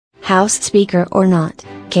House Speaker or not,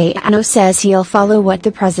 Cayetano says he'll follow what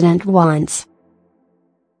the president wants.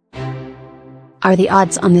 Are the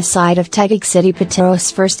odds on the side of Taguig City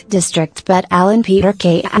Pateros 1st District bet Alan Peter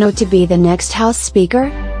Cayetano to be the next House Speaker?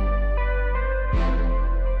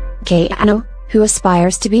 Cayetano, who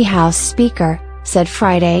aspires to be House Speaker, said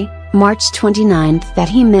Friday, March 29 that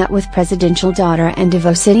he met with presidential daughter and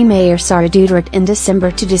Davao City Mayor Sara Duterte in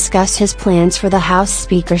December to discuss his plans for the House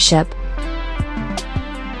Speakership.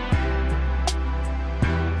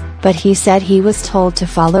 But he said he was told to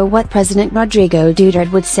follow what President Rodrigo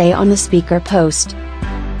Duterte would say on the speaker post.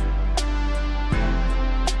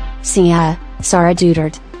 Siya, Sara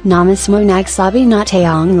Duterte, na mismo nagsabi na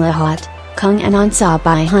tayong lahat, kung anong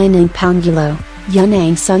sabihin ng Pangulo, yun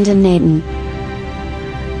ang sundan natin.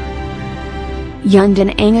 Yun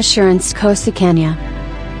din ang assurance ko sa kanya.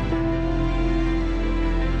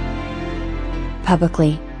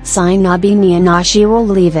 Publicly, sinabi niya na she will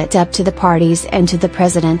leave it up to the parties and to the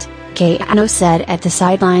president, Cayetano said at the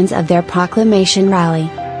sidelines of their proclamation rally.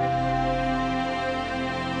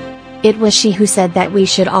 It was she who said that we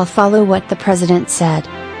should all follow what the president said.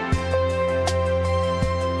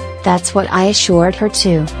 That's what I assured her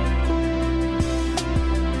too.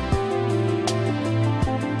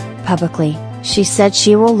 Publicly, she said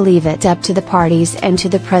she will leave it up to the parties and to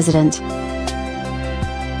the president.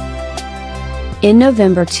 In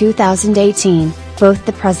November 2018, both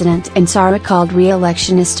the president and Sara called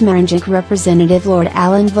re-electionist Marinduque Representative Lord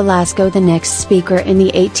Alan Velasco the next speaker in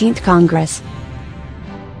the 18th Congress.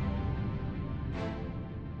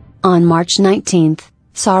 On March 19,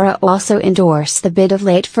 Sara also endorsed the bid of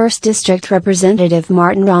late 1st District Representative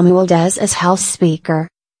Martin Romualdez as House Speaker.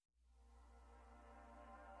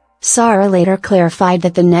 Sara later clarified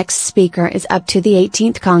that the next speaker is up to the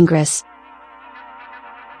 18th Congress.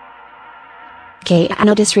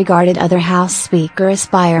 Cayetano disregarded other House Speaker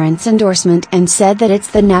aspirants' endorsement and said that it's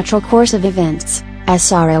the natural course of events, as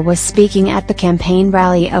Sara was speaking at the campaign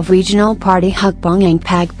rally of regional party Hukbong ang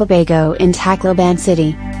Pagbabago in Tacloban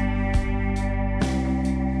City.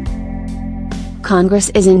 Congress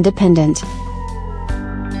is independent.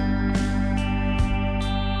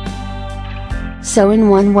 So in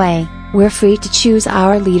one way, we're free to choose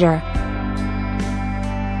our leader.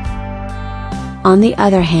 On the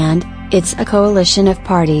other hand, it's a coalition of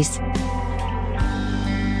parties.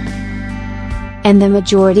 And the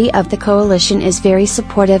majority of the coalition is very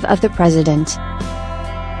supportive of the president.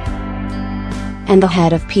 And the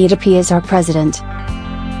head of PDP is our president.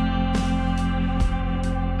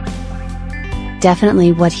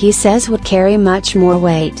 Definitely what he says would carry much more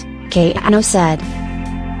weight, Cayetano said.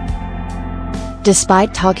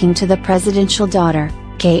 Despite talking to the presidential daughter,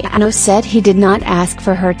 Cayetano said he did not ask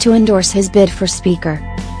for her to endorse his bid for speaker.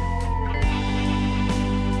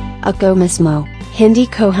 Ako mismo, hindi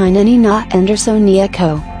ko hinani na endorso niya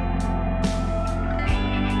ko.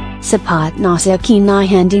 Sapat na sa akin na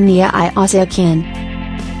hindi niya ay sa akin.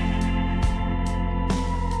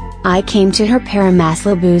 I came to her para mas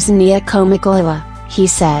lubusan niya ko makalawa, he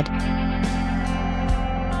said.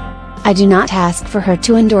 I do not ask for her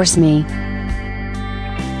to endorse me.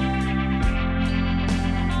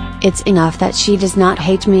 It's enough that she does not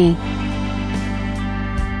hate me.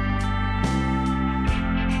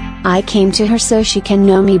 I came to her so she can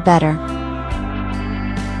know me better.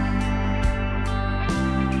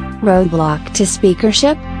 Roadblock to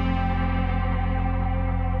speakership?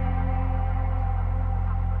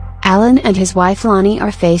 Alan and his wife Lonnie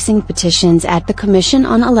are facing petitions at the Commission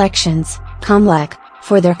on Elections, COMELEC,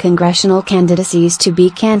 for their congressional candidacies to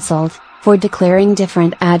be cancelled, for declaring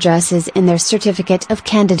different addresses in their certificate of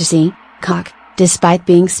candidacy, COC, despite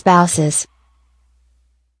being spouses.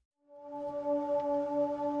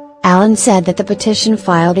 Alan said that the petition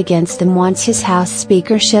filed against them wants his House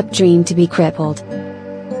Speakership dream to be crippled.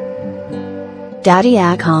 Dati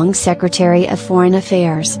Akong Secretary of Foreign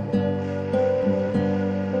Affairs.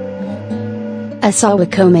 Asawa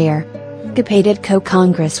ko Mayor. Kapatid ko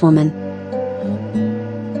Congresswoman.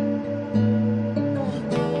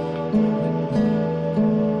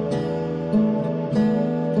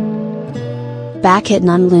 Bakit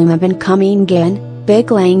nun lumaban kami ngayon,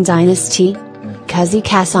 biglang dynasty? Kasi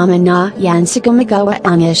kasama na yan sa gumagawa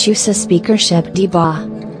ang issue sa speakership diba?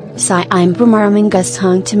 Sa I'm pumaraming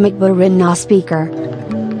gustong tumigbo rin na speaker.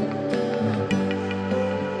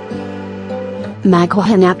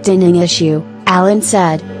 Maghahanap din ng issue, Alan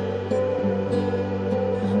said.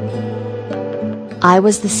 I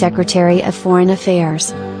was the Secretary of Foreign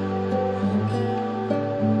Affairs.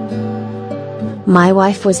 My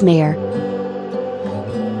wife was mayor.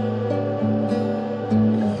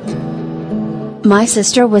 My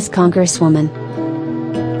sister was congresswoman.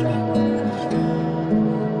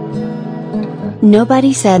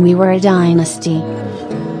 Nobody said we were a dynasty.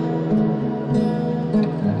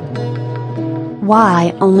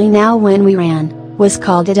 Why only now when we ran, was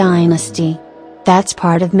called a dynasty? That's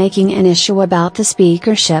part of making an issue about the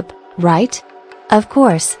speakership, right? Of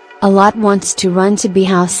course, a lot wants to run to be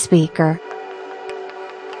House Speaker.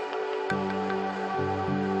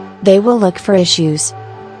 They will look for issues.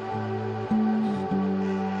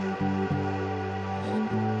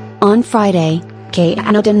 On Friday,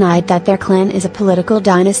 Cayetano denied that their clan is a political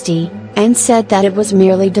dynasty, and said that it was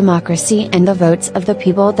merely democracy and the votes of the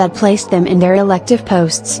people that placed them in their elective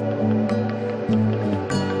posts.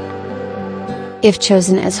 If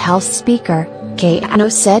chosen as House Speaker, Cayetano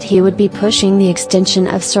said he would be pushing the extension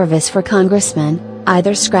of service for congressmen,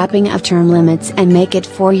 either scrapping of term limits and make it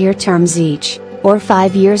 4-year terms each, or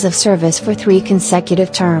 5 years of service for 3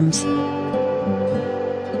 consecutive terms.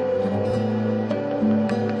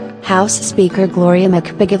 House Speaker Gloria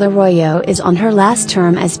Macapagal-Arroyo is on her last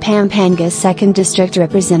term as Pampanga's 2nd District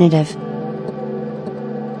Representative.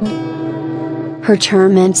 Her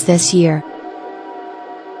term ends this year.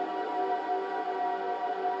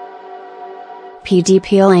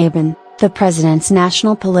 PDP-Laban, the president's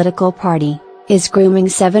national political party, is grooming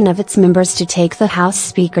 7 of its members to take the House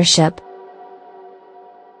Speakership.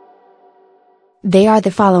 They are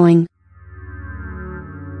the following: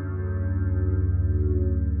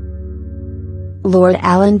 Lord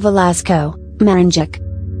Alan Velasco, Marinduque;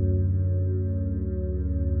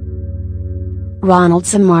 Ronald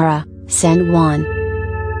Samara, San Juan;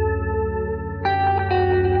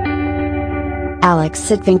 Alex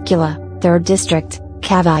Advincula, 3rd District,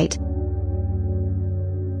 Cavite;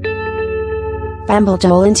 Bamble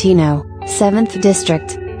Tolentino, 7th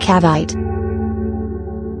District, Cavite;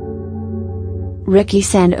 Ricky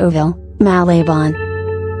Sandoval, Malabon;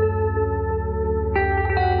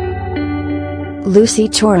 Lucy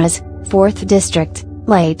Torres, 4th District,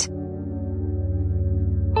 Leyte;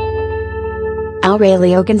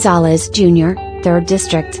 Aurelio Gonzalez Jr., 3rd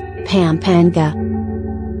District, Pampanga.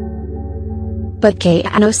 But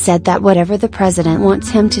Cayetano said that whatever the president wants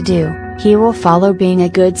him to do, he will follow being a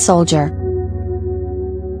good soldier.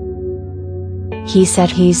 He said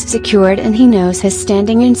he's secured and he knows his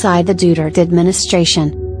standing inside the Duterte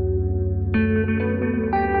administration.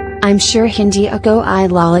 I'm sure hindi ako ay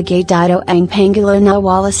lalagay dito ang pangulo na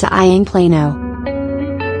wala sa iyong plano.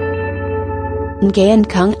 Ngayon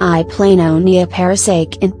kung ay plano niya para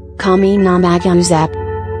sakin, kami na mag-uusap.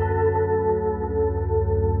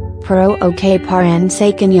 Pero okay paran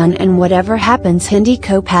sakin yun, and whatever happens hindi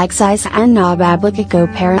ko pagsisihan na babalik ako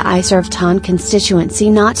para I serve tong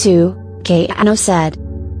constituency not to, Cayetano said.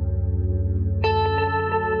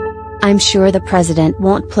 I'm sure the president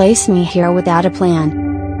won't place me here without a plan.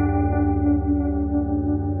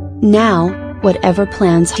 Now, whatever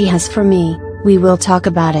plans he has for me, we will talk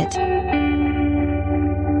about it.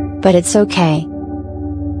 But it's okay.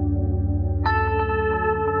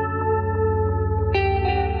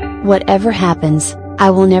 Whatever happens,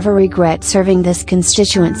 I will never regret serving this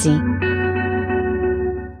constituency.